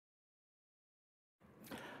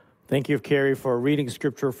Thank you, Carrie, for reading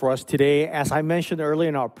scripture for us today. As I mentioned earlier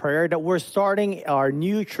in our prayer, that we're starting our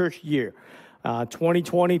new church year,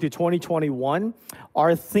 2020 to 2021.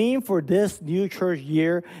 Our theme for this new church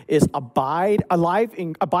year is abide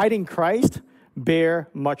in Christ, bear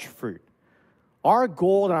much fruit. Our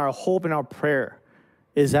goal and our hope and our prayer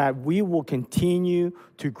is that we will continue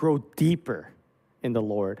to grow deeper in the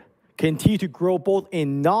Lord. Continue to grow both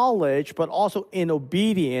in knowledge, but also in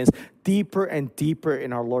obedience, deeper and deeper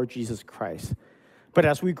in our Lord Jesus Christ. But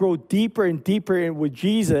as we grow deeper and deeper in with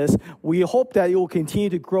Jesus, we hope that it will continue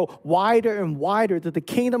to grow wider and wider, that the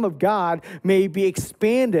kingdom of God may be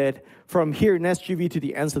expanded from here in SGV to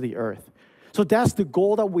the ends of the earth. So that's the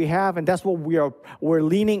goal that we have, and that's what we're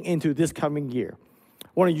leaning into this coming year.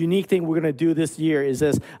 One of the unique things we're going to do this year is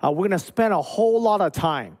this. We're going to spend a whole lot of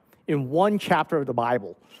time in one chapter of the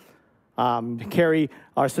Bible. Carrie,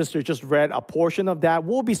 our sister, just read a portion of that.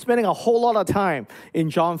 We'll be spending a whole lot of time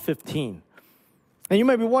in John 15. And you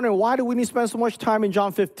might be wondering, why do we need to spend so much time in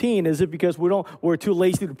John 15? Is it because we're too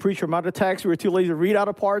lazy to preach from out of text? We're too lazy to read out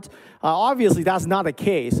of parts? Obviously, that's not the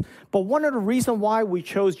case. But one of the reasons why we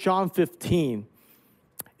chose John 15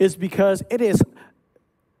 is because it is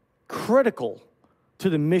critical to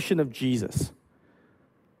the mission of Jesus.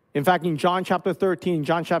 In fact, in John chapter 13,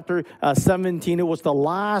 John chapter 17, it was the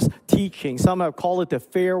last teaching. Some have called it the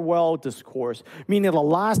farewell discourse, meaning the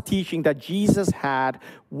last teaching that Jesus had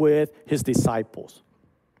with his disciples.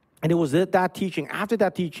 And it was that teaching, after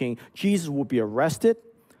that teaching, Jesus would be arrested,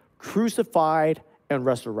 crucified, and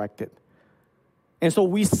resurrected. And so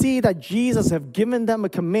we see that Jesus have given them a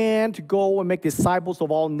command to go and make disciples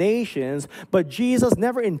of all nations, but Jesus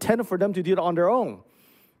never intended for them to do it on their own.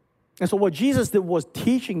 And so what Jesus did was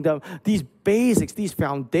teaching them these basics, these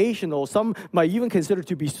foundational, some might even consider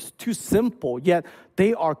to be too simple, yet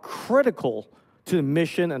they are critical to the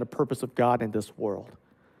mission and the purpose of God in this world.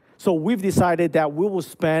 So we've decided that we will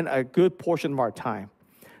spend a good portion of our time,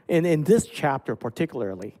 in this chapter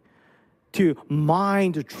particularly, to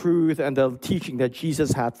mine the truth and the teaching that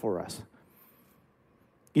Jesus had for us.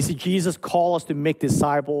 You see, Jesus called us to make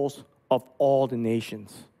disciples of all the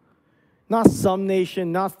nations. Not some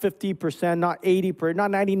nation, not 50%, not 80%,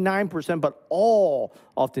 not 99%, but all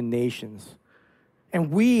of the nations.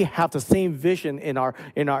 And we have the same vision in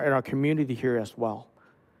our community here as well.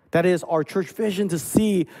 That is our church vision, to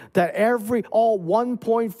see that all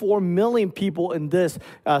 1.4 million people in this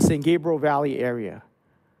San Gabriel Valley area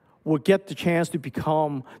will get the chance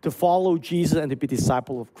to follow Jesus and to be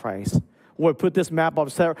disciples of Christ. We'll put this map up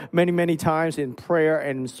many, many times in prayer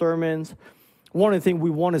and in sermons. One of the things we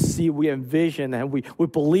want to see, we envision, and we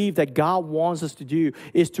believe that God wants us to do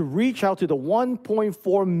is to reach out to the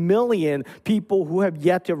 1.4 million people who have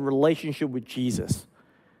yet to have a relationship with Jesus.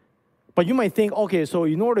 But you might think, okay, so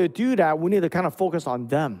in order to do that, we need to kind of focus on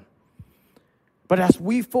them. But as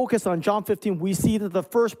we focus on John 15, we see that the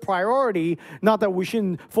first priority, not that we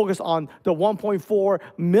shouldn't focus on the 1.4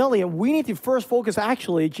 million, we need to first focus,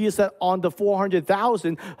 actually, Jesus said, on the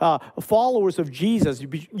 400,000 followers of Jesus,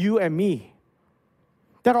 you and me.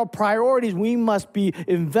 That our priorities, we must be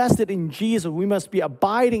invested in Jesus. We must be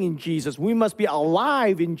abiding in Jesus. We must be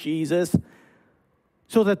alive in Jesus,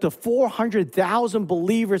 so that the 400,000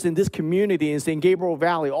 believers in this community in San Gabriel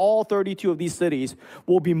Valley, all 32 of these cities,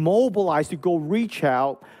 will be mobilized to go reach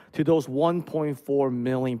out to those 1.4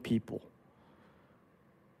 million people.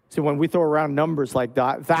 So when we throw around numbers like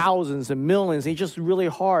that, thousands and millions, it's just really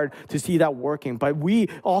hard to see that working. But we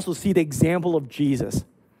also see the example of Jesus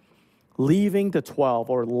leaving the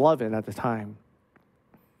 12 or 11 at the time.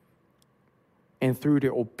 And through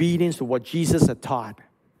their obedience to what Jesus had taught,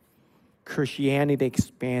 Christianity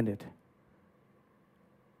expanded.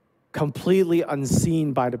 Completely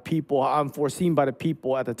unseen by the people, unforeseen by the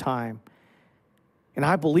people at the time. And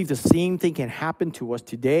I believe the same thing can happen to us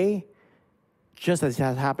today, just as it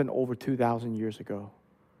has happened over 2,000 years ago.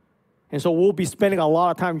 And so we'll be spending a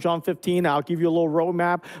lot of time in John 15. I'll give you a little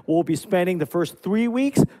roadmap. We'll be spending the first 3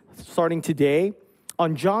 weeks, starting today,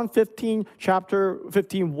 on John 15, chapter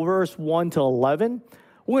 15, verse 1 to 11.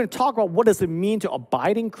 We're going to talk about what does it mean to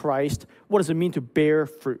abide in Christ, what does it mean to bear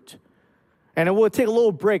fruit. And then we'll take a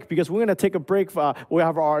little break, because we're going to take a break. We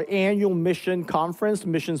have our annual mission conference,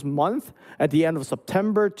 Missions Month, at the end of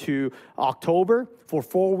September to October for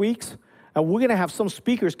 4 weeks. And we're going to have some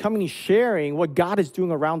speakers coming and sharing what God is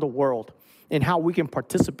doing around the world and how we can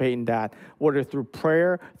participate in that, whether through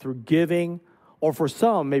prayer, through giving, or for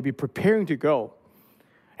some, maybe preparing to go.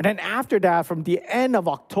 And then after that, from the end of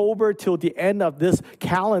October till the end of this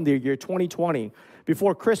calendar year, 2020,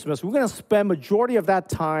 before Christmas, we're going to spend majority of that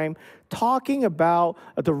time talking about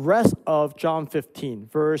the rest of John 15,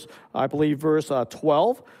 verse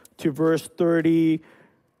 12 to verse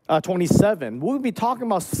 27. We'll be talking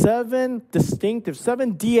about seven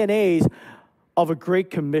DNAs of a Great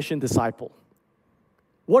Commission disciple.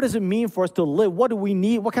 What does it mean for us to live? What do we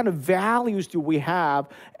need? What kind of values do we have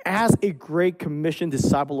as a Great Commission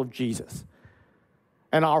disciple of Jesus?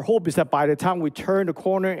 And our hope is that by the time we turn the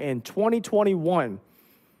corner in 2021,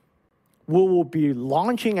 we will be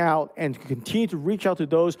launching out and continue to reach out to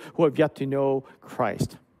those who have yet to know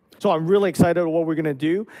Christ. So I'm really excited about what we're going to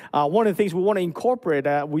do. One of the things we want to incorporate,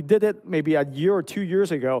 we did it maybe a year or 2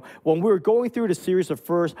 years ago when we were going through the series of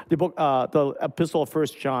the epistle of 1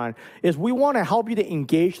 John, is we want to help you to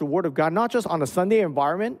engage the Word of God, not just on a Sunday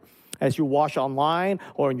environment as you watch online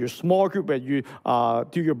or in your small group as you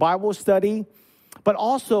do your Bible study, but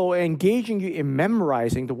also engaging you in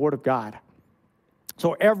memorizing the Word of God.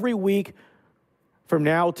 So every week, from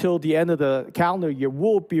now till the end of the calendar year,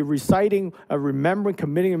 we'll be reciting,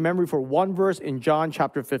 committing a memory for one verse in John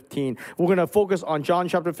chapter 15. We're going to focus on John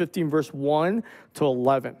chapter 15, verse 1 to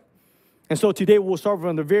 11. And so today we'll start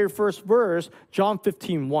from the very first verse, John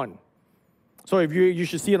 15, 1. So if you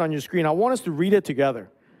should see it on your screen. I want us to read it together.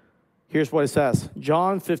 Here's what it says.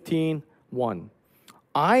 John 15, 1.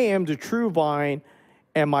 I am the true vine,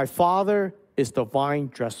 and my Father is the vine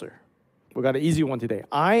dresser. We got an easy one today.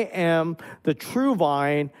 I am the true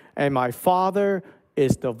vine, and my Father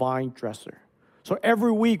is the vine dresser. So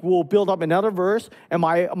every week we'll build up another verse, and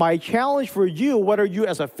my challenge for you, whether you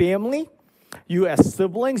as a family, you as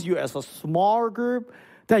siblings, you as a smaller group,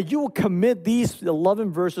 that you will commit these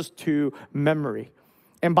 11 verses to memory.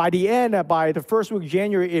 And by the end, by the first week of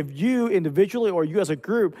January, if you individually or you as a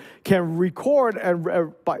group can record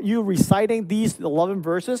you reciting these 11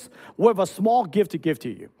 verses, we have a small gift to give to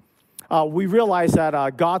you. We realize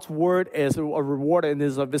that God's word is a reward in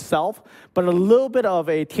and of itself, but a little bit of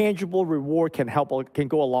a tangible reward can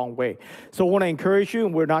go a long way. So I want to encourage you,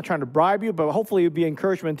 and we're not trying to bribe you, but hopefully it'll be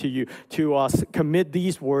encouragement to you to commit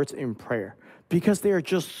these words in prayer, because they are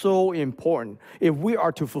just so important if we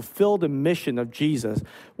are to fulfill the mission of Jesus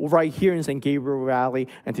right here in St. Gabriel Valley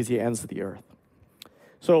and to the ends of the earth.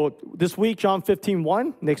 So this week, John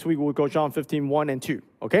 15:1. Next week, we'll go John 15:1 and 2,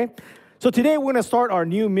 okay? So today we're going to start our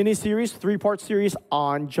new mini-series, 3-part series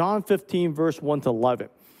on John 15, verse 1 to 11.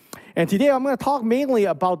 And today I'm going to talk mainly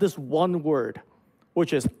about this one word,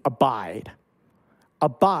 which is abide.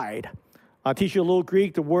 Abide. I'll teach you a little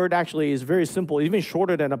Greek. The word actually is very simple, even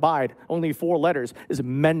shorter than abide, only 4 letters, is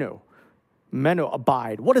meno. Meno,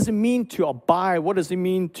 abide. What does it mean to abide? What does it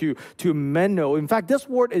mean to meno? In fact, this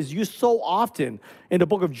word is used so often in the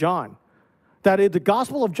book of John, that in the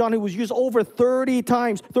Gospel of John, it was used over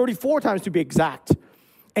 34 times to be exact,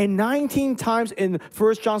 and 19 times in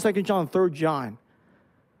 1 John, 2 John, 3 John.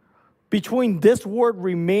 Between this word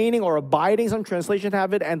remaining or abiding, some translations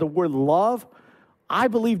have it, and the word love, I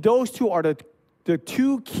believe those two are the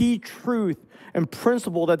two key truths and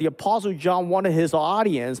principles that the Apostle John wanted his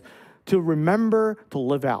audience to remember to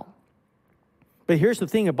live out. But here's the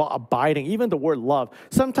thing about abiding, even the word love.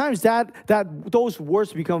 Sometimes those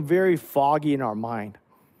words become very foggy in our mind,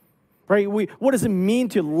 right? What does it mean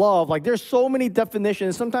to love? Like there's so many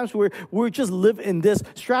definitions. Sometimes we just live in this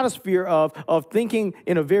stratosphere of thinking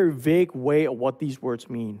in a very vague way of what these words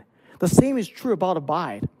mean. The same is true about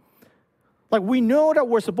abide. Like we know that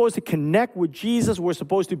we're supposed to connect with Jesus. We're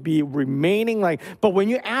supposed to be remaining. But when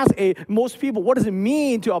you ask most people, what does it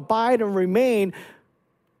mean to abide and remain?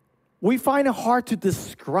 We find it hard to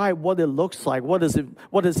describe what it looks like. What does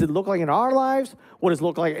it look like in our lives? What does it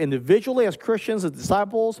look like individually as Christians, as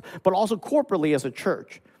disciples, but also corporately as a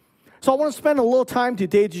church? So I want to spend a little time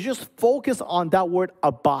today to just focus on that word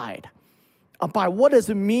abide. Abide. What does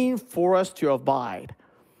it mean for us to abide?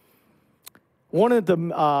 One of the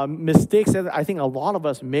mistakes that I think a lot of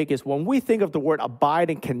us make is when we think of the word abide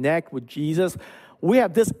and connect with Jesus, we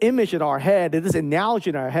have this image in our head, this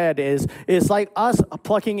analogy in our head is like us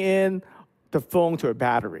plugging in the phone to a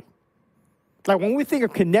battery. Like when we think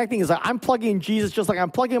of connecting, it's like I'm plugging in Jesus just like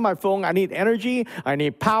I'm plugging in my phone. I need energy, I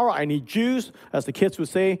need power, I need juice, as the kids would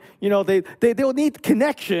say. You know, they'll need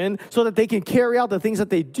connection so that they can carry out the things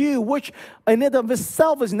that they do, which in and of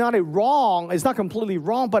itself is not it's not completely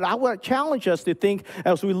wrong, but I would challenge us to think,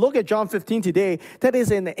 as we look at John 15 today, that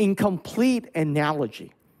is an incomplete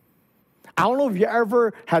analogy. I don't know if you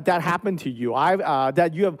ever had that happen to you,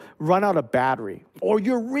 that you have run out of battery, or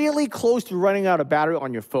you're really close to running out of battery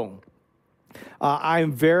on your phone.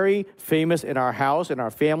 I'm very famous in our house, in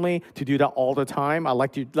our family, to do that all the time. I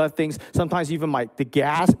like to let things, sometimes even the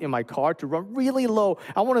gas in my car, to run really low.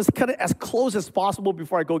 I want to cut it as close as possible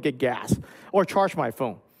before I go get gas or charge my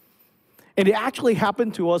phone. And it actually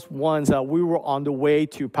happened to us once. We were on the way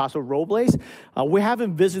to Paso Robles. We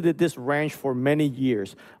haven't visited this ranch for many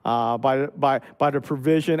years. By the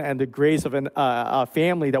provision and the grace of a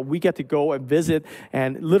family that we get to go and visit,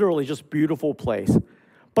 and literally just beautiful place.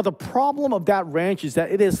 But the problem of that ranch is that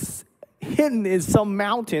it is hidden in some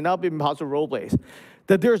mountain up in Paso Robles.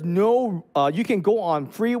 That there's no, you can go on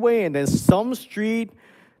freeway and then some street.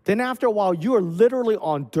 Then after a while, you are literally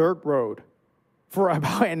on dirt road for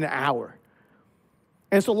about an hour.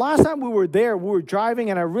 And so last time we were there, we were driving,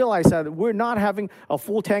 and I realized that we're not having a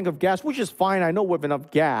full tank of gas, which is fine. I know we have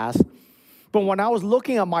enough gas. But when I was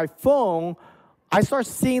looking at my phone, I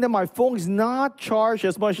started seeing that my phone is not charged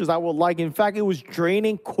as much as I would like. In fact, it was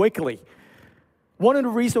draining quickly. One of the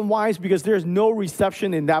reasons why is because there's no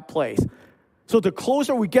reception in that place. So the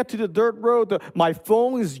closer we get to the dirt road, my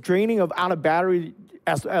phone is draining out of battery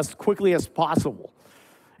as quickly as possible.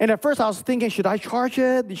 And at first I was thinking, should I charge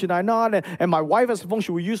it? Should I not? And my wife has a phone.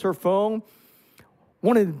 Should we use her phone?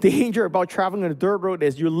 One of the dangers about traveling on a dirt road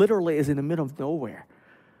is you literally is in the middle of nowhere.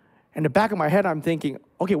 In the back of my head, I'm thinking,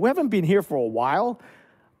 okay, we haven't been here for a while.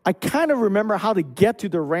 I kind of remember how to get to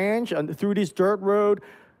the ranch and through this dirt road.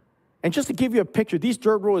 And just to give you a picture, this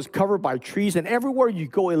dirt road is covered by trees, and everywhere you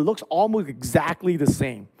go, it looks almost exactly the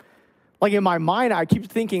same. Like in my mind, I keep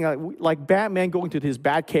thinking like Batman going to his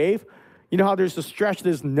Bat Cave. You know how there's a stretch,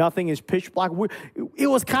 there's nothing, it's pitch black? It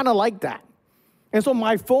was kind of like that. And so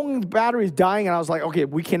my phone battery is dying, and I was like, okay,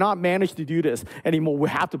 we cannot manage to do this anymore. We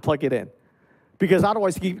have to plug it in. Because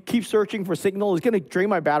otherwise, keep searching for signal. It's going to drain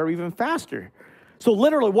my battery even faster. So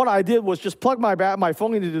literally what I did was just plug my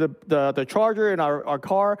phone into the charger in our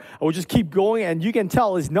car. I would just keep going, and you can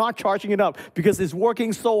tell it's not charging it up because it's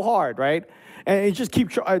working so hard, right? And it just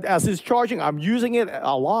keeps, as it's charging, I'm using it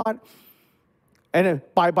a lot. And then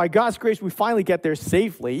by God's grace, we finally get there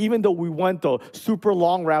safely, even though we went the super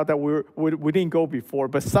long route that we didn't go before.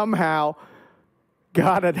 But somehow,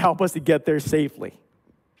 God had helped us to get there safely.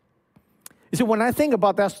 You see, when I think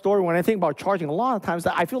about that story, when I think about charging, a lot of times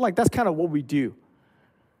I feel like that's kind of what we do.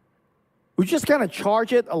 We just kind of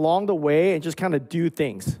charge it along the way and just kind of do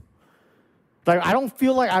things. Like, I don't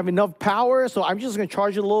feel like I have enough power, so I'm just going to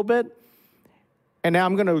charge it a little bit. And now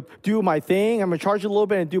I'm going to do my thing. I'm going to charge it a little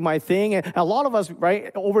bit and do my thing. And a lot of us,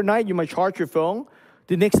 right, overnight, you might charge your phone.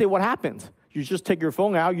 The next day, what happens? You just take your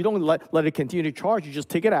phone out. You don't let it continue to charge. You just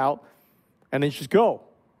take it out, and then just go.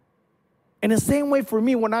 And the same way for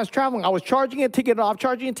me, when I was traveling, I was charging it, taking it off,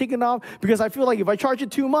 charging it, taking it off, because I feel like if I charge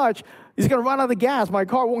it too much, it's going to run out of gas. My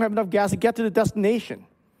car won't have enough gas to get to the destination.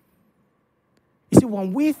 You see,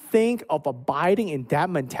 when we think of abiding in that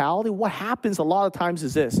mentality, what happens a lot of times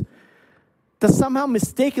is this. That somehow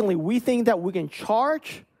mistakenly we think that we can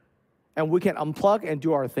charge and we can unplug and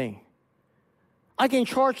do our thing. I can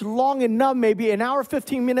charge long enough, maybe an hour,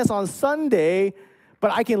 15 minutes on Sunday,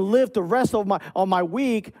 but I can live the rest of my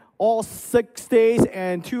week, all 6 days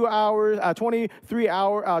and 2 hours, 23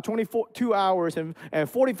 hours, 22 hours and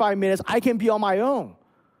 45 minutes. I can be on my own.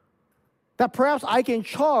 That perhaps I can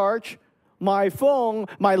charge my phone,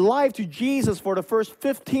 my life to Jesus for the first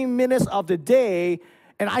 15 minutes of the day,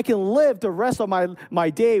 and I can live the rest of my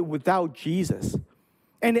day without Jesus.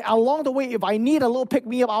 And along the way, if I need a little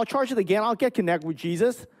pick-me-up, I'll charge it again. I'll get connected with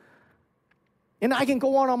Jesus. And I can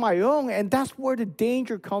go on my own. And that's where the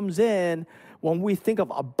danger comes in when we think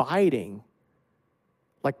of abiding,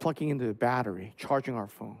 like plugging into the battery, charging our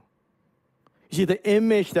phone. You see, the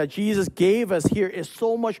image that Jesus gave us here is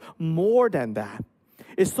so much more than that.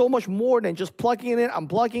 It's so much more than just plugging it,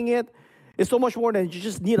 unplugging it. It's so much more than you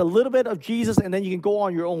just need a little bit of Jesus and then you can go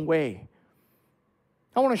on your own way.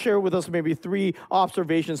 I want to share with us maybe 3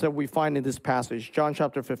 observations that we find in this passage, John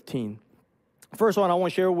chapter 15. First one I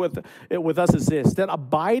want to share with us is this, that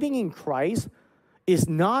abiding in Christ is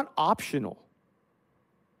not optional,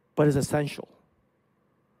 but is essential.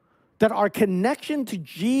 That our connection to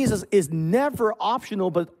Jesus is never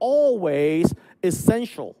optional, but always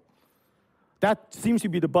essential. That seems to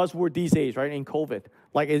be the buzzword these days, right, in COVID.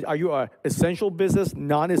 Like, are you an essential business,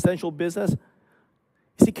 non-essential business?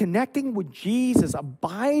 See, connecting with Jesus,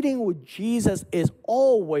 abiding with Jesus is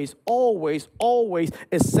always, always, always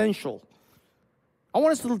essential. I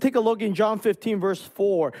want us to take a look in John 15, verse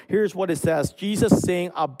 4. Here's what it says. Jesus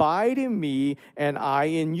saying, abide in me and I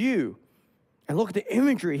in you. And look at the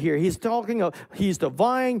imagery here. He's talking of, he's the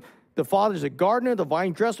vine, the Father's a gardener, the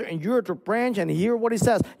vine dresser, and you're the branch. And hear what he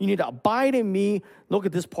says. You need to abide in me. Look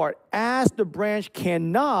at this part. As the branch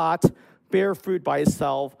cannot bear fruit by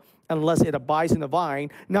itself unless it abides in the vine,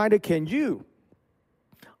 neither can you.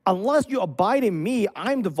 Unless you abide in me,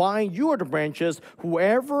 I'm the vine, you are the branches.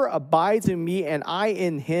 Whoever abides in me and I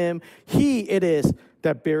in him, he it is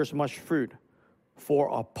that bears much fruit. For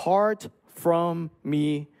apart from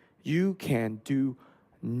me, you can do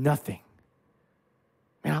nothing.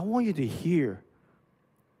 And I want you to hear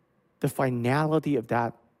the finality of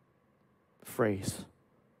that phrase.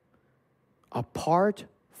 Apart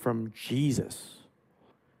from Jesus,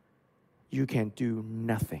 you can do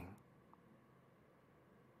nothing.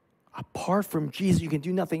 Apart from Jesus, you can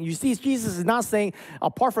do nothing. You see, Jesus is not saying,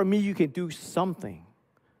 apart from me, you can do something.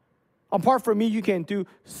 Apart from me, you can do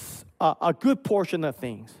a good portion of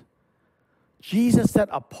things. Jesus said,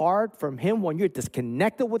 apart from him, when you're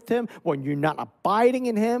disconnected with him, when you're not abiding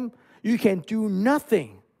in him, you can do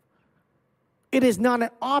nothing. It is not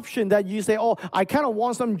an option that you say, oh, I kind of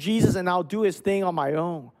want some Jesus and I'll do his thing on my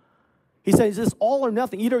own. He says, it's all or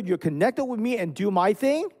nothing. Either you're connected with me and do my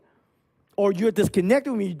thing, or you're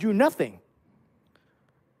disconnected with me, you do nothing.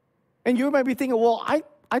 And you might be thinking, well,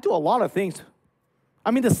 I do a lot of things.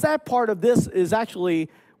 I mean, the sad part of this is actually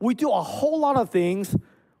we do a whole lot of things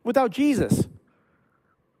without Jesus.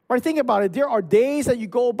 Right? Think about it. There are days that you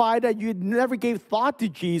go by that you never gave thought to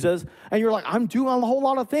Jesus, and you're like, I'm doing a whole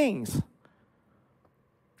lot of things.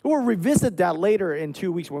 We'll revisit that later in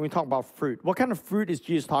 2 weeks when we talk about fruit. What kind of fruit is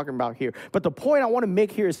Jesus talking about here? But the point I want to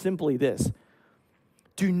make here is simply this.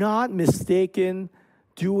 Do not mistaken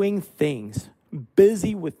doing things,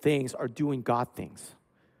 busy with things, or doing God things.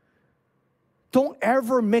 Don't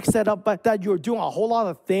ever mix that up, but that you're doing a whole lot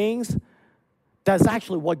of things. That's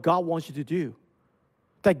actually what God wants you to do.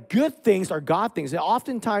 That good things are God things. And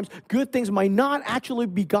oftentimes, good things might not actually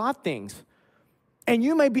be God things. And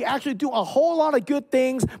you may be actually doing a whole lot of good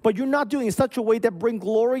things, but you're not doing it in such a way that bring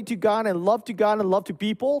glory to God and love to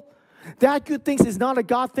people. That good things is not a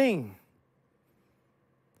God thing.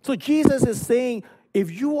 So Jesus is saying,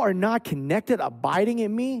 if you are not connected, abiding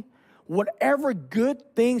in me, whatever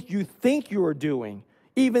good things you think you are doing,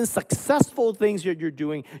 even successful things that you're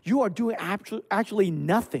doing, you are doing actually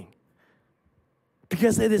nothing.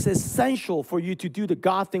 Because it is essential for you to do the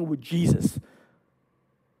God thing with Jesus.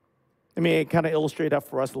 Let me kind of illustrate that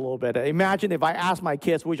for us a little bit. Imagine if I ask my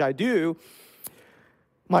kids, which I do,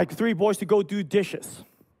 my 3 boys to go do dishes.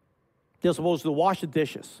 They're supposed to wash the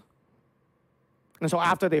dishes. And so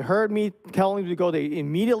after they heard me telling them to go, they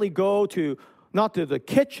immediately go to, not to the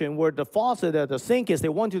kitchen where the faucet, the sink is, they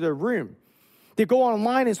went to their room. They go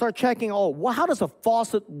online and start checking, how does a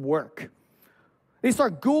faucet work? They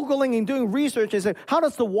start Googling and doing research and say, how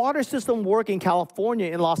does the water system work in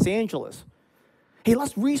California, in Los Angeles? Hey,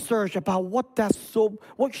 let's research about what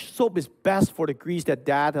soap is best for the grease that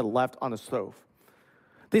Dad had left on the stove.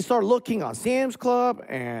 They start looking on Sam's Club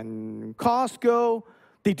and Costco.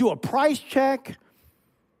 They do a price check.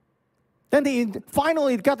 Then they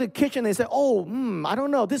finally got to the kitchen and they said, I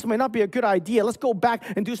don't know, this might not be a good idea. Let's go back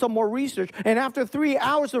and do some more research. And after 3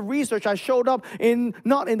 hours of research, I showed up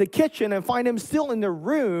not in the kitchen and find them still in the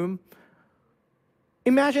room.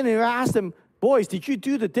 Imagine if I asked them, boys, did you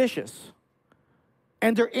do the dishes?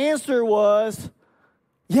 And their answer was,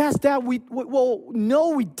 yes, Dad,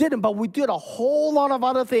 no, we didn't, but we did a whole lot of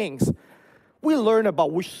other things. We learned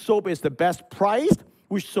about which soap is the best priced,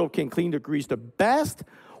 which soap can clean the grease the best.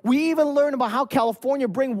 We even learned about how California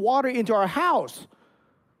bring water into our house.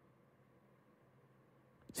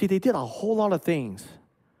 See, they did a whole lot of things,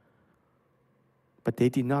 but they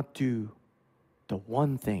did not do the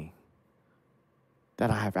one thing that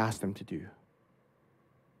I have asked them to do,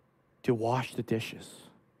 to wash the dishes.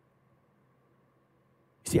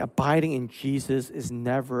 See, abiding in Jesus is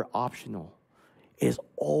never optional. Is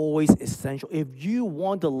always essential. If you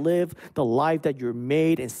want to live the life that you're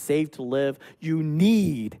made and saved to live, you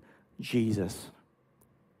need Jesus.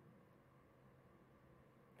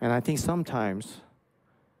 And I think sometimes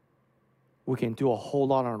we can do a whole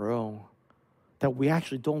lot on our own that we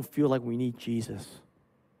actually don't feel like we need Jesus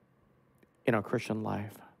in our Christian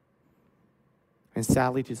life. And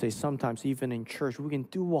sadly to say, sometimes even in church, we can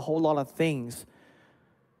do a whole lot of things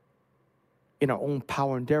in our own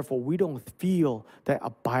power, and therefore we don't feel that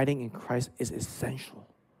abiding in Christ is essential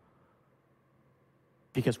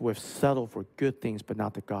because we've settled for good things but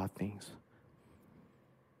not the God things.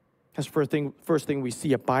 That's the first thing we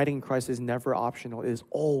see. Abiding in Christ is never optional. It is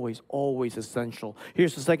always, always essential.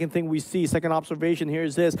 Here's the second thing we see. Second observation here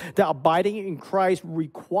is this, that abiding in Christ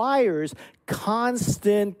requires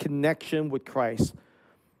constant connection with Christ.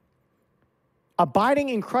 Abiding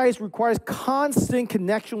in Christ requires constant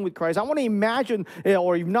connection with Christ. I want to imagine,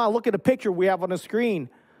 or if not, look at the picture we have on the screen.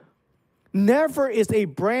 Never is a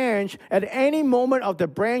branch at any moment of the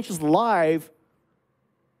branch's life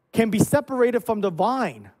can be separated from the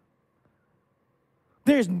vine.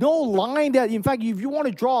 There's no line that, in fact, if you want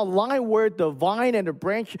to draw a line where the vine and the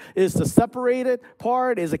branch is the separated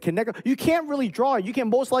part, is a connector, you can't really draw it. You can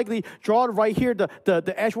most likely draw it right here,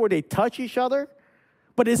 the edge where they touch each other.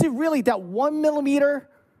 But is it really that 1 millimeter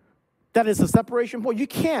that is the separation point? You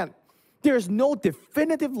can't. There's no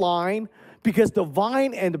definitive line because the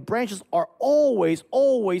vine and the branches are always,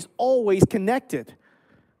 always, always connected.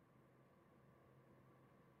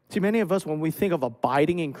 See, many of us, when we think of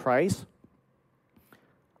abiding in Christ,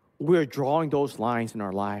 we're drawing those lines in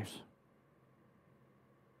our lives.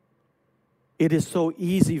 It is so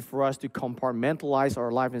easy for us to compartmentalize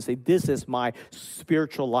our life and say, this is my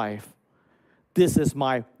spiritual life. This is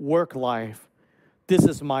my work life. This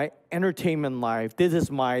is my entertainment life. This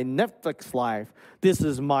is my Netflix life. This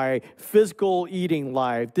is my physical eating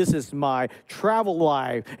life. This is my travel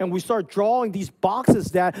life. And we start drawing these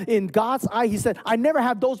boxes that in God's eye, He said, I never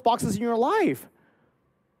have those boxes in your life.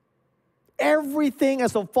 Everything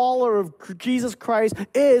as a follower of Jesus Christ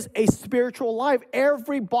is a spiritual life.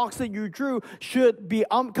 Every box that you drew should be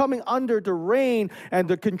coming under the reign and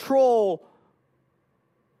the control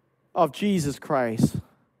of Jesus Christ.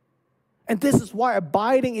 And this is why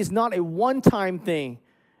abiding is not a one-time thing.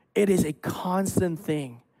 It is a constant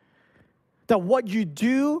thing. That what you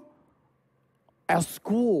do at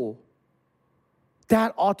school,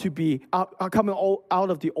 that ought to be coming out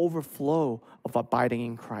of the overflow of abiding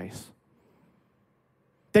in Christ.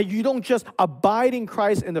 That you don't just abide in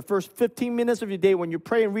Christ in the first 15 minutes of your day when you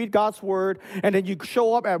pray and read God's word, and then you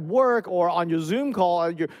show up at work or on your Zoom call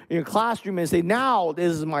in your classroom and say, now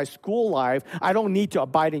this is my school life. I don't need to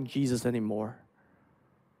abide in Jesus anymore.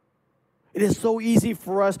 It is so easy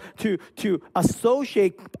for us to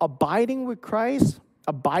associate abiding with Christ,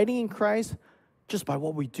 abiding in Christ, just by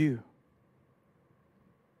what we do.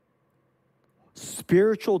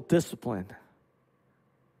 Spiritual discipline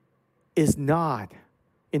is not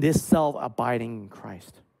in itself abiding in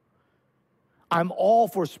Christ. I'm all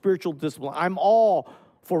for spiritual discipline. I'm all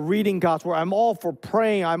for reading God's word. I'm all for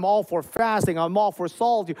praying. I'm all for fasting. I'm all for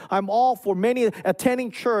solitude. I'm all for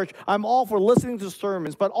attending church. I'm all for listening to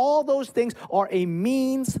sermons. But all those things are a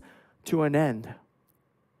means to an end.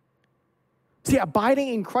 See, abiding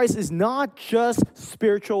in Christ is not just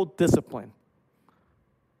spiritual discipline.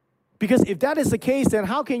 Because if that is the case, then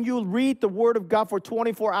how can you read the Word of God for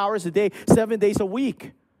 24 hours a day, 7 days a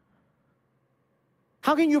week?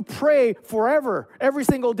 How can you pray forever, every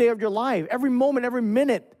single day of your life, every moment, every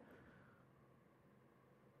minute?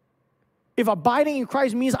 If abiding in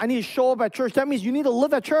Christ means I need to show up at church, that means you need to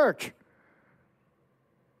live at church.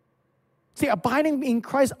 See, abiding in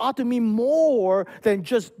Christ ought to mean more than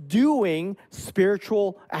just doing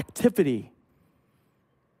spiritual activity.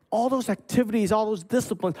 All those activities, all those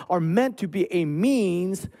disciplines are meant to be a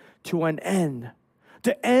means to an end.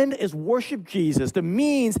 The end is worship Jesus. The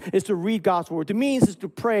means is to read God's word. The means is to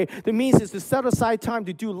pray. The means is to set aside time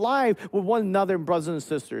to do life with one another and brothers and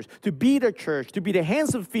sisters, to be the church, to be the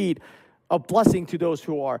hands and feet of blessing to those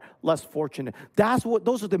who are less fortunate.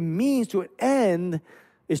 Those are the means to an end,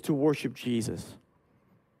 is to worship Jesus.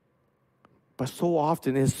 But so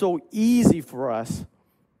often it's so easy for us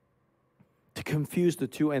to confuse the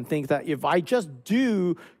two and think that if I just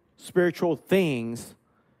do spiritual things,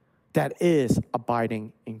 that is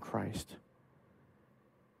abiding in Christ.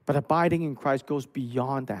 But abiding in Christ goes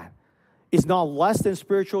beyond that. It's not less than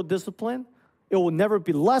spiritual discipline. It will never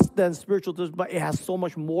be less than spiritual discipline, but it has so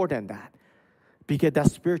much more than that. Because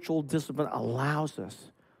that spiritual discipline allows us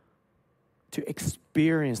to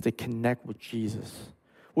experience, to connect with Jesus.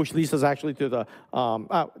 Which leads us actually to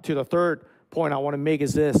the third point I want to make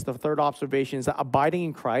is this. The third observation is that abiding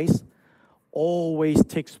in Christ always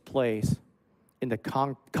takes place in the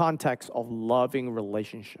context of loving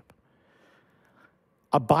relationship.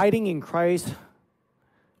 Abiding in Christ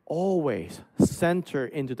always center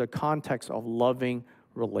into the context of loving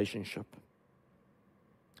relationship.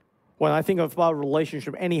 When I think about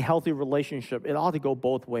relationship, any healthy relationship, it ought to go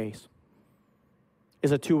both ways.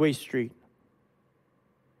 It's a two-way street.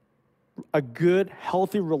 A good,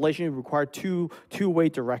 healthy relationship requires two-way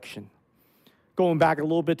direction. Going back a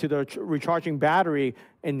little bit to the recharging battery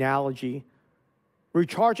analogy,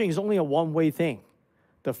 recharging is only a one-way thing.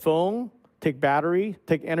 The phone take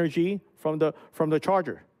energy from the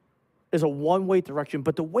charger. It's a one-way direction.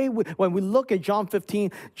 But when we look at John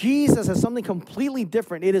 15, Jesus has something completely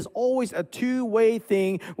different. It is always a two-way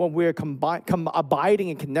thing when we're abiding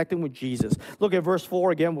and connecting with Jesus. Look at verse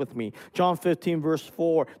 4 again with me. John 15, verse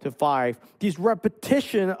 4 to 5. This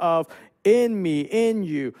repetition of in me, in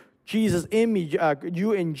you, Jesus in me,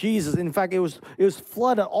 you in Jesus. In fact, it was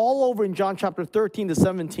flooded all over in John chapter 13 to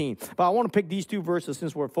 17. But I want to pick these two verses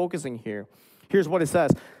since we're focusing here. Here's what it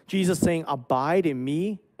says. Jesus saying, abide in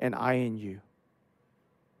me and I in you.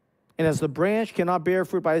 And as the branch cannot bear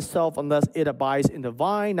fruit by itself unless it abides in the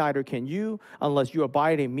vine, neither can you unless you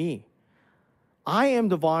abide in me. I am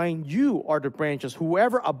the vine, you are the branches.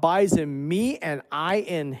 Whoever abides in me and I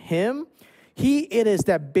in him, he it is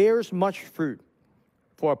that bears much fruit.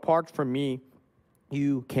 For apart from me,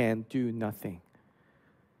 you can do nothing.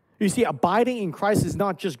 You see, abiding in Christ is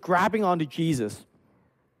not just grabbing onto Jesus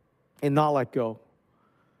and not let go.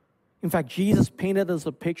 In fact, Jesus painted us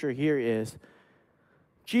a picture here is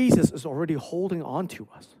Jesus is already holding on to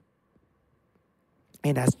us.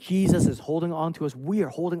 And as Jesus is holding on to us, we are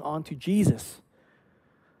holding on to Jesus.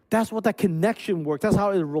 That's what that connection works. That's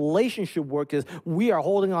how the relationship works is we are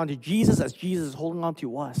holding on to Jesus as Jesus is holding on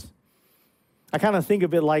to us. I kind of think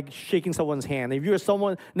of it like shaking someone's hand. If you're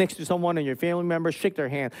someone next to someone and your family member, shake their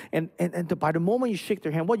hand. And by the moment you shake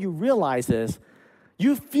their hand, what you realize is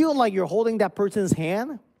you feel like you're holding that person's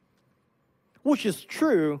hand, which is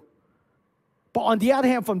true. But on the other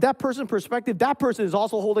hand, from that person's perspective, that person is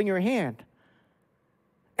also holding your hand.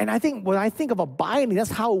 And I think when I think of abiding,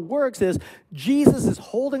 that's how it works is Jesus is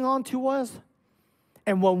holding on to us.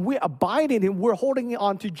 And when we abide in him, we're holding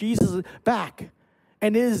on to Jesus back.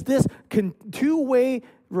 And it is this two-way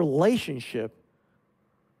relationship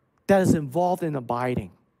that is involved in abiding.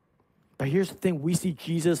 But here's the thing. We see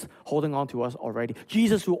Jesus holding on to us already.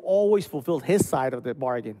 Jesus who always fulfilled his side of the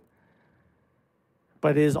bargain.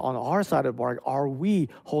 But it is on our side of the bargain. Are we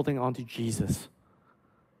holding on to Jesus?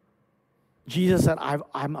 Jesus said,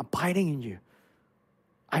 I'm abiding in you.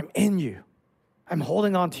 I'm in you. I'm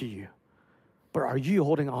holding on to you. But are you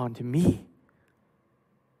holding on to me?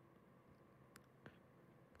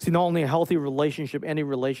 See, not only a healthy relationship, any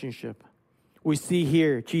relationship. We see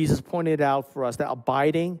here, Jesus pointed out for us that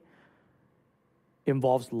abiding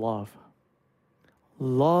involves love.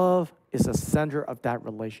 Love is the center of that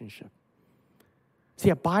relationship. See,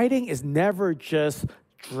 abiding is never just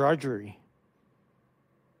drudgery.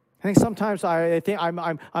 I think sometimes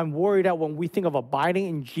I'm worried that when we think of abiding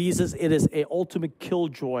in Jesus, it is an ultimate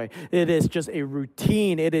killjoy. It is just a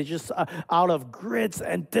routine. It is just out of grits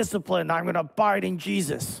and discipline. I'm going to abide in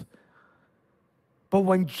Jesus. But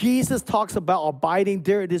when Jesus talks about abiding,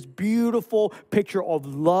 there it is beautiful picture of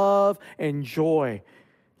love and joy.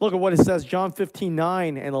 Look at what it says, John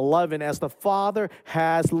 15:9 and 11. As the Father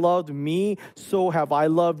has loved me, so have I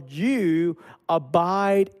loved you.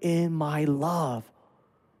 Abide in my love.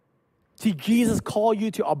 See, Jesus called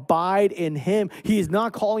you to abide in him. He is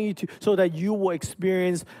not calling you to so that you will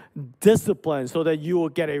experience discipline, so that you will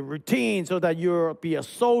get a routine, so that you'll be a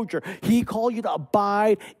soldier. He called you to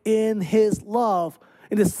abide in his love,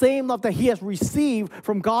 in the same love that he has received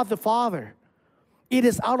from God the Father. It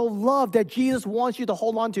is out of love that Jesus wants you to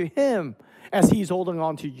hold on to him as he's holding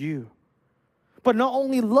on to you. But not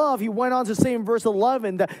only love, he went on to say in verse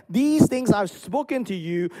 11 that these things I've spoken to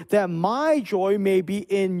you, that my joy may be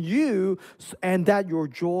in you and that your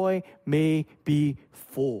joy may be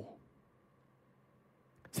full.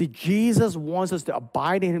 See, Jesus wants us to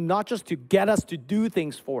abide in him, not just to get us to do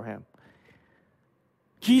things for him.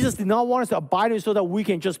 Jesus did not want us to abide in him so that we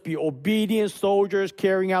can just be obedient soldiers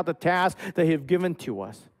carrying out the task that he has given to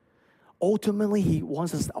us. Ultimately, he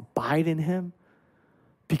wants us to abide in him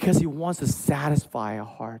because he wants to satisfy our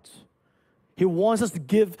hearts. He wants to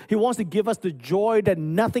give us the joy that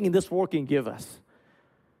nothing in this world can give us.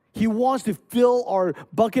 He wants to fill our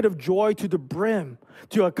bucket of joy to the brim,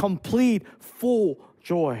 to a complete, full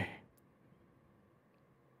joy.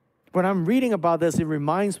 When I'm reading about this, it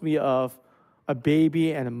reminds me of a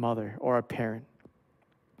baby and a mother or a parent.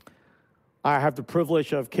 I have the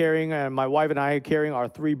privilege of carrying, and my wife and I are carrying our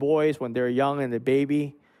 3 boys when they're young and a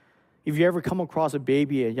baby. If you ever come across a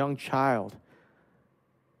baby, a young child,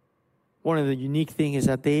 one of the unique things is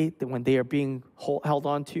that when they are being held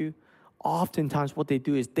on to, oftentimes what they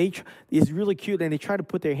do is it's really cute and they try to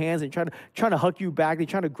put their hands and try to hug you back. They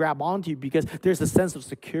try to grab onto you because there's a sense of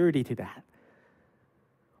security to that.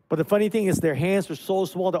 But the funny thing is their hands are so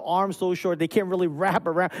small, their arms so short, they can't really wrap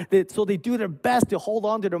around. So they do their best to hold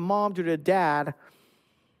on to their mom, to their dad.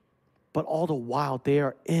 But all the while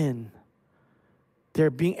they're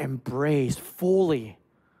being embraced fully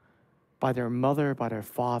by their mother, by their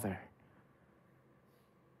father.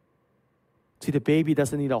 See, the baby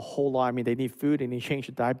doesn't need a whole lot. I mean, they need food, they need to change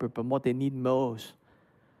the diaper, but what they need most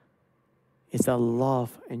is that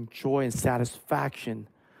love and joy and satisfaction,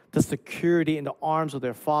 the security in the arms of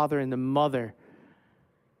their father and the mother.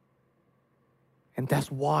 And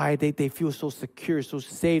that's why they feel so secure, so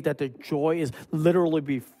safe, that their joy is literally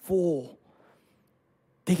be full.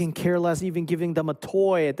 They can care less even giving them a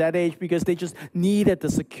toy at that age because they just needed the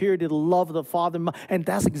security, the love of the Father. And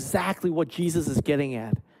that's exactly what Jesus is getting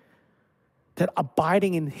at. That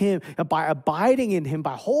abiding in Him, and by abiding in Him,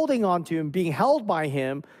 by holding on to Him, being held by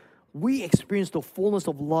Him, we experience the fullness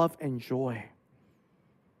of love and joy.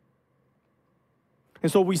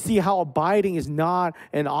 And so we see how abiding is not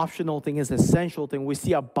an optional thing, it's an essential thing. We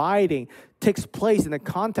see abiding takes place in the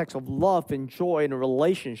context of love and joy in a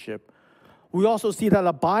relationship. We also see that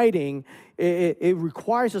abiding, it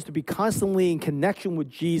requires us to be constantly in connection with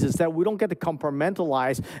Jesus, that we don't get to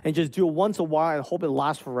compartmentalize and just do it once in a while and hope it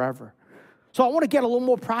lasts forever. So I want to get a little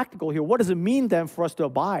more practical here. What does it mean then for us to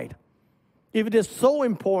abide? If it is so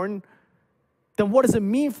important, then what does it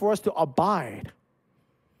mean for us to abide?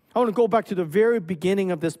 I want to go back to the very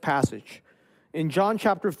beginning of this passage. In John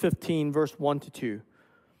chapter 15, verse 1 to 2.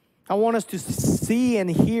 I want us to see and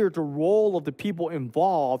hear the role of the people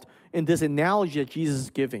involved in this analogy that Jesus is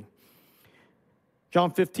giving.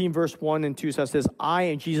 John 15, verse 1 and 2 says this, I,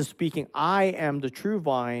 and Jesus speaking, I am the true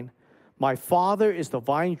vine. My Father is the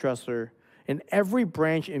vine dresser. And every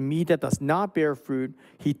branch in me that does not bear fruit,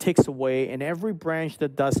 He takes away. And every branch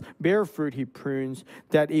that does bear fruit, He prunes,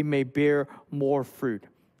 that it may bear more fruit.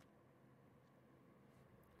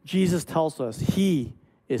 Jesus tells us He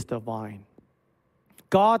is the vine.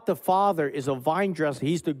 God the Father is a vine dresser.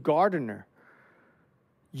 He's the gardener.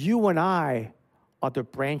 You and I are the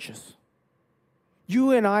branches.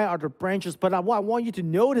 You and I are the branches. But what I want you to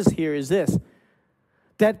notice here is this,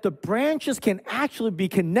 that the branches can actually be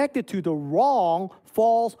connected to the wrong,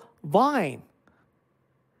 false vine.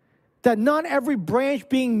 That not every branch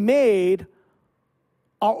being made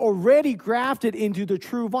are already grafted into the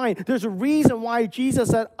true vine. There's a reason why Jesus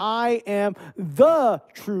said, I am the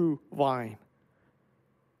true vine.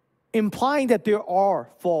 Implying that there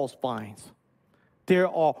are false vines. There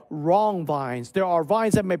are wrong vines. There are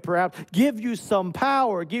vines that may perhaps give you some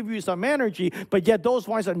power, give you some energy, but yet those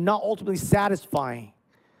vines are not ultimately satisfying.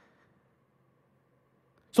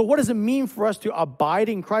 So what does it mean for us to abide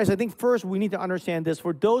in Christ? I think first we need to understand this.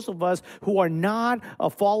 For those of us who are not a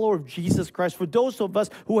follower of Jesus Christ, for those of us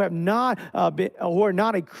who are not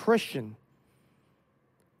a Christian,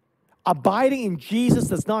 abiding in Jesus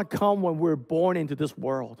does not come when we're born into this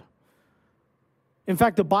world. In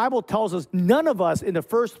fact, the Bible tells us none of us in the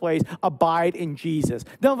first place abide in Jesus.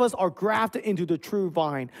 None of us are grafted into the true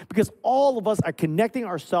vine because all of us are connecting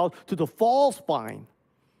ourselves to the false vine.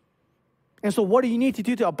 And so what do you need to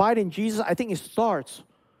do to abide in Jesus? I think it starts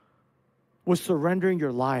with surrendering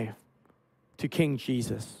your life to King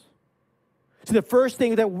Jesus. So the first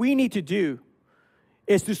thing that we need to do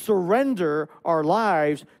is to surrender our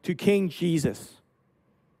lives to King Jesus.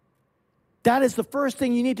 That is the first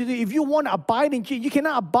thing you need to do. If you want to abide in Jesus, you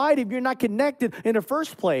cannot abide if you're not connected in the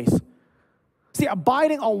first place. See,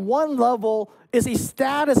 abiding on one level is a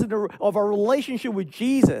status of our relationship with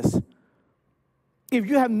Jesus. If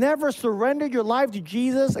you have never surrendered your life to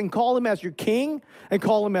Jesus and call Him as your King, and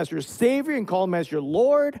call Him as your Savior, and call Him as your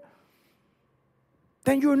Lord,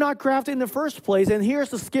 then you're not grafted in the first place. And here's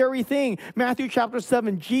the scary thing. Matthew chapter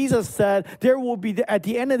 7, Jesus said there will be, at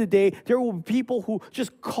the end of the day, there will be people who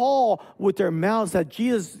just call with their mouths that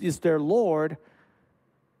Jesus is their Lord.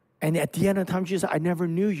 And at the end of the time, Jesus said, I never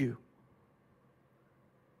knew you.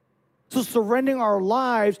 So surrendering our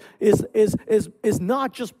lives is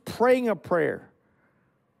not just praying a prayer.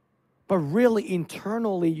 But really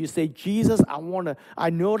internally you say, Jesus, I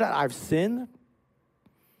know that I've sinned.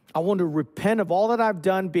 I want to repent of all that I've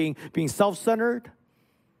done, being self-centered.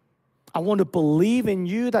 I want to believe in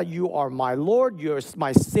you, that you are my Lord, you're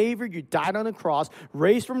my Savior, you died on the cross,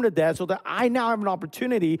 raised from the dead, so that I now have an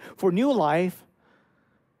opportunity for new life.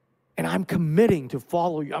 And I'm committing to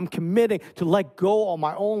follow you. I'm committing to let go of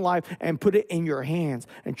my own life and put it in your hands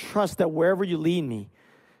and trust that wherever you lead me,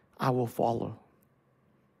 I will follow.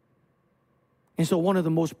 And so one of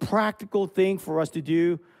the most practical things for us to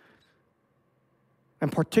do,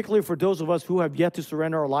 and particularly for those of us who have yet to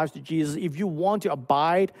surrender our lives to Jesus, if you want to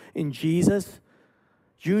abide in Jesus,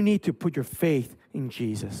 you need to put your faith in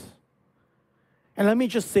Jesus. And let me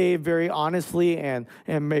just say very honestly, and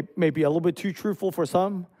maybe a little bit too truthful for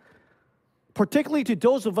some, particularly to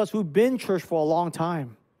those of us who've been in church for a long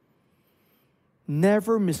time,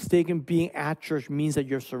 never mistaken being at church means that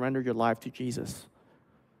you've surrendered your life to Jesus.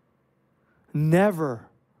 Never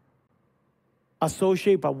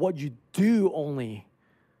associate by what you do only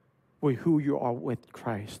with who you are with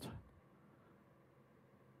Christ.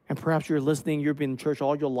 And perhaps you're listening, you've been in church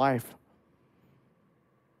all your life,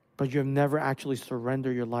 but you have never actually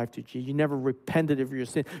surrendered your life to Jesus. You never repented of your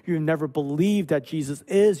sin. You never believed that Jesus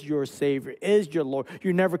is your Savior, is your Lord.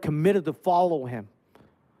 You never committed to follow him.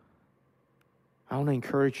 I want to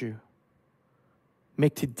encourage you.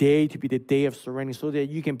 Make today to be the day of surrender so that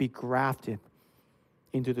you can be grafted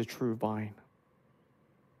into the true vine.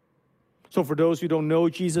 So for those who don't know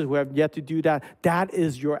Jesus, who have yet to do that, that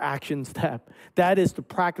is your action step. That is the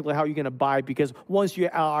practically how you can abide, because once you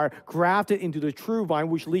are grafted into the true vine,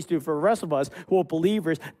 which leads to, for the rest of us who are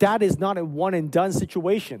believers, that is not a one and done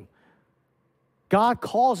situation. God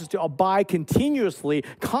calls us to abide continuously,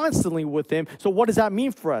 constantly with him. So what does that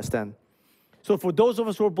mean for us then? So for those of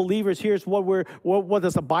us who are believers, here's what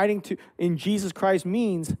does abiding in Jesus Christ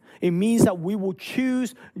means. It means that we will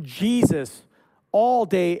choose Jesus all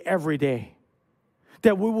day, every day.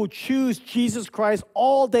 That we will choose Jesus Christ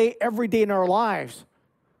all day, every day in our lives.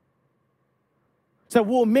 So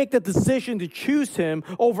we'll make the decision to choose him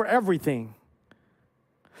over everything.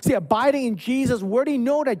 See, abiding in Jesus, we already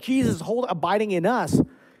know that Jesus is abiding in us.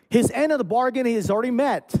 His end of the bargain is already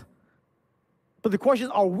met. But the question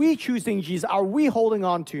is, are we choosing Jesus? Are we holding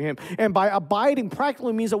on to him? And by abiding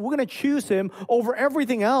practically means that we're going to choose him over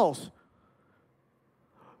everything else.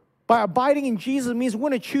 By abiding in Jesus means we're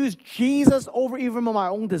going to choose Jesus over even my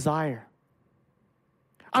own desire.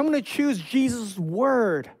 I'm going to choose Jesus'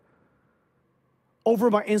 word over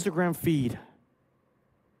my Instagram feed.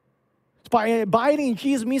 By abiding in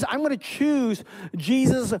Jesus means I'm going to choose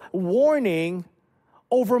Jesus' warning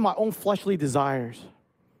over my own fleshly desires.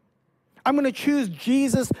 I'm going to choose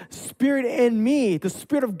Jesus' Spirit in me, the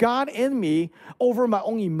Spirit of God in me, over my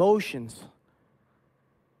own emotions.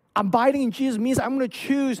 Abiding in Jesus means I'm going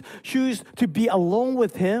to choose to be alone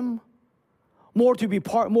with him more than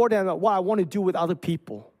what I want to do with other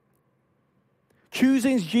people.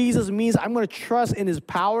 Choosing Jesus means I'm going to trust in his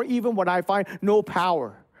power even when I find no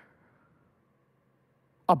power.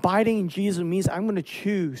 Abiding in Jesus means I'm going to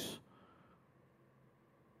choose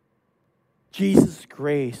Jesus'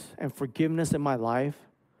 grace and forgiveness in my life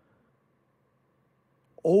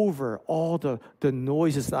over all the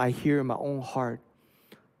noises that I hear in my own heart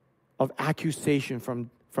of accusation from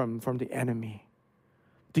the enemy,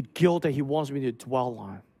 the guilt that he wants me to dwell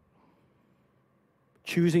on.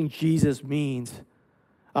 Choosing Jesus means,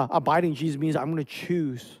 abiding in Jesus means I'm going to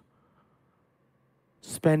choose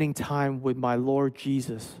spending time with my Lord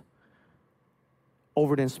Jesus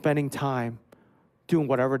over than spending time doing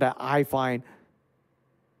whatever that I find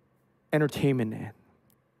entertainment in.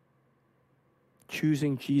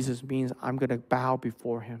 Choosing Jesus means I'm going to bow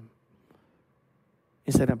before him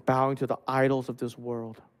instead of bowing to the idols of this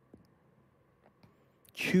world.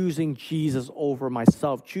 Choosing Jesus over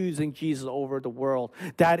myself, choosing Jesus over the world.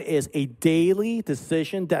 That is a daily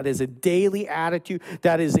decision. That is a daily attitude.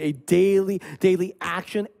 That is a daily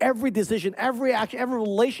action. Every decision, every action, every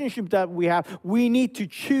relationship that we have, we need to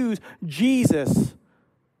choose Jesus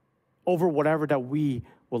over whatever that we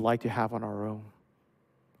would like to have on our own,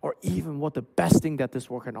 or even what the best thing that this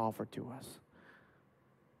world can offer to us.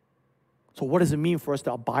 So what does it mean for us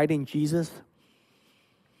to abide in Jesus?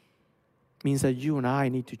 It means that you and I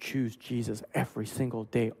need to choose Jesus every single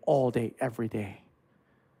day, all day, every day.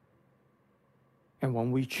 And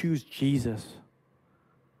when we choose Jesus,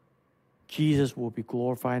 Jesus will be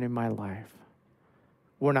glorified in my life.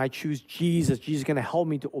 When I choose Jesus, Jesus is going to help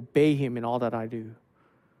me to obey him in all that I do.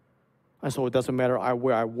 And so it doesn't matter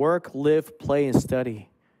where I work, live, play, and study.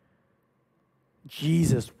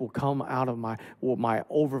 Jesus will come out of my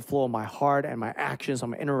overflow of my heart and my actions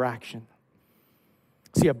and my interaction.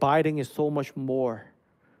 See, abiding is so much more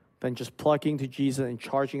than just plugging to Jesus and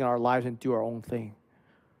charging our lives and do our own thing.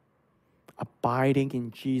 Abiding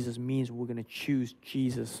in Jesus means we're going to choose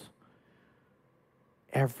Jesus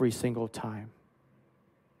every single time.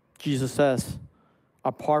 Jesus says,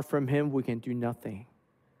 apart from him, we can do nothing.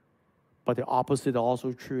 But the opposite is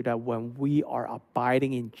also true, that when we are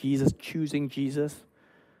abiding in Jesus, choosing Jesus,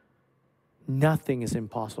 nothing is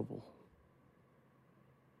impossible.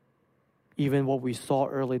 Even what we saw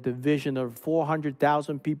earlier, the vision of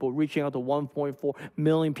 400,000 people reaching out to 1.4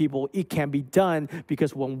 million people, it can be done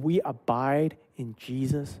because when we abide in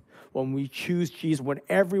Jesus, when we choose Jesus, when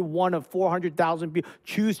every one of 400,000 people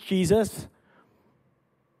choose Jesus,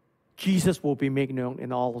 Jesus will be made known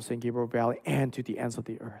in all of San Gabriel Valley and to the ends of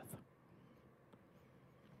the earth.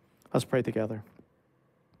 Let's pray together.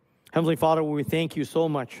 Heavenly Father, we thank you so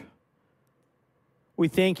much. We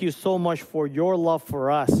thank you so much for your love for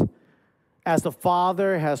us. As the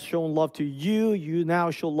Father has shown love to you, you now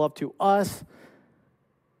show love to us.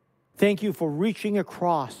 Thank you for reaching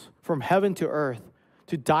across from heaven to earth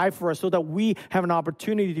to die for us so that we have an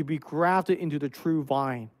opportunity to be grafted into the true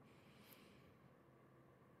vine.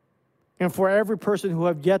 And for every person who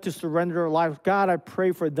have yet to surrender their lives, God, I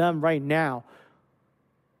pray for them right now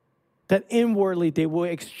that inwardly they will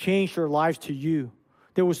exchange their lives to you.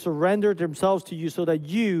 They will surrender themselves to you so that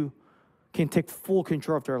you can take full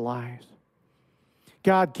control of their lives.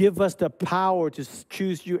 God, give us the power to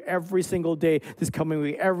choose you every single day this coming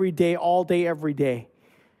week, every day, all day, every day.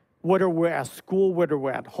 Whether we're at school, whether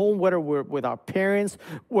we're at home, whether we're with our parents,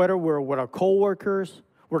 whether we're with our coworkers,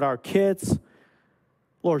 with our kids.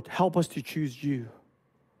 Lord, help us to choose you.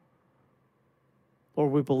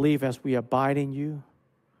 Lord, we believe as we abide in you,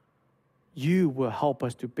 you will help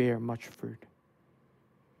us to bear much fruit.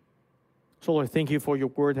 So, Lord, thank you for your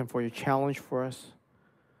word and for your challenge for us.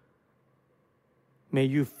 May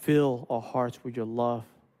you fill our hearts with your love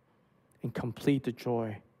and complete the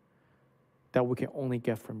joy that we can only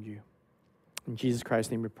get from you. In Jesus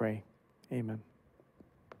Christ's name we pray. Amen.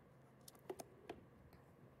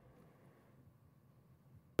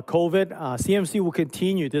 COVID, CMC will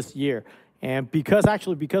continue this year. And because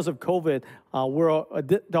of COVID,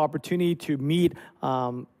 the opportunity to meet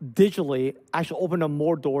digitally actually opened up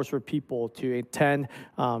more doors for people to attend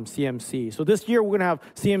CMC. So this year, we're going to have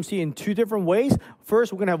CMC in two different ways.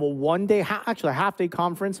 First, we're going to have a one-day, actually a half-day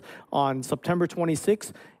conference on September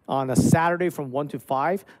 26th. On a Saturday from 1 to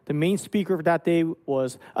 5. The main speaker of that day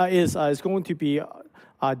is going to be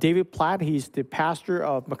David Platt. He's the pastor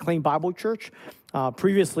of McLean Bible Church,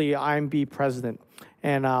 previously IMB president.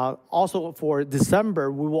 And also for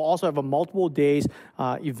December, we will also have a multiple days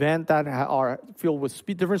event that are filled with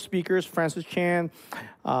different speakers, Francis Chan,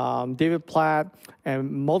 David Platt,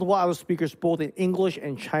 and multiple other speakers, both in English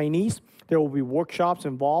and Chinese. There will be workshops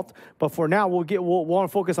involved. But for now, we'll want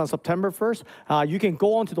to focus on September 1st. You can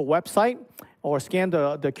go onto the website or scan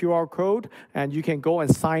the QR code, and you can go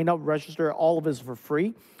and sign up, register. All of it is for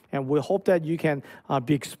free. And we hope that you can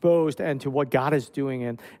be exposed into what God is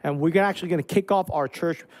doing. And we're actually going to kick off our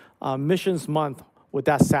church missions month with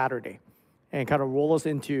that Saturday and kind of roll us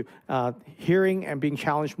into hearing and being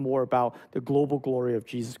challenged more about the global glory of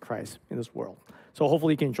Jesus Christ in this world. So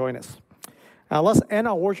hopefully you can join us. Let's end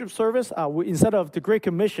our worship service. Instead of the Great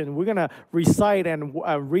Commission, we're going to recite and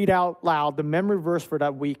read out loud the memory verse for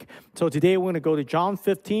that week. So today we're going to go to John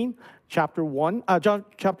 15,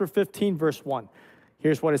 chapter 15, verse 1.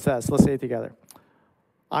 Here's what it says. Let's say it together.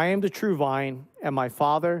 I am the true vine, and my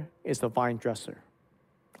Father is the vine dresser.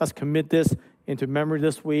 Let's commit this into memory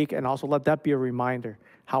this week, and also let that be a reminder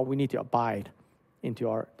how we need to abide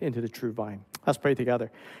into the true vine. Let's pray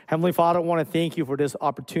together. Heavenly Father, I want to thank you for this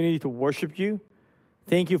opportunity to worship you.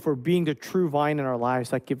 Thank you for being the true vine in our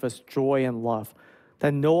lives that give us joy and love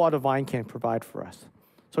that no other vine can provide for us.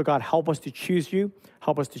 So God, help us to choose you.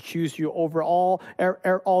 Help us to choose you over all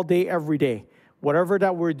day, every day. Whatever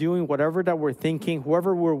that we're doing, whatever that we're thinking,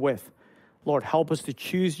 whoever we're with, Lord, help us to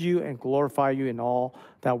choose you and glorify you in all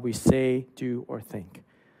that we say, do, or think.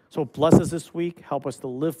 So bless us this week. Help us to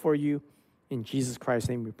live for you. In Jesus Christ's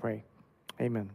name we pray. Amen.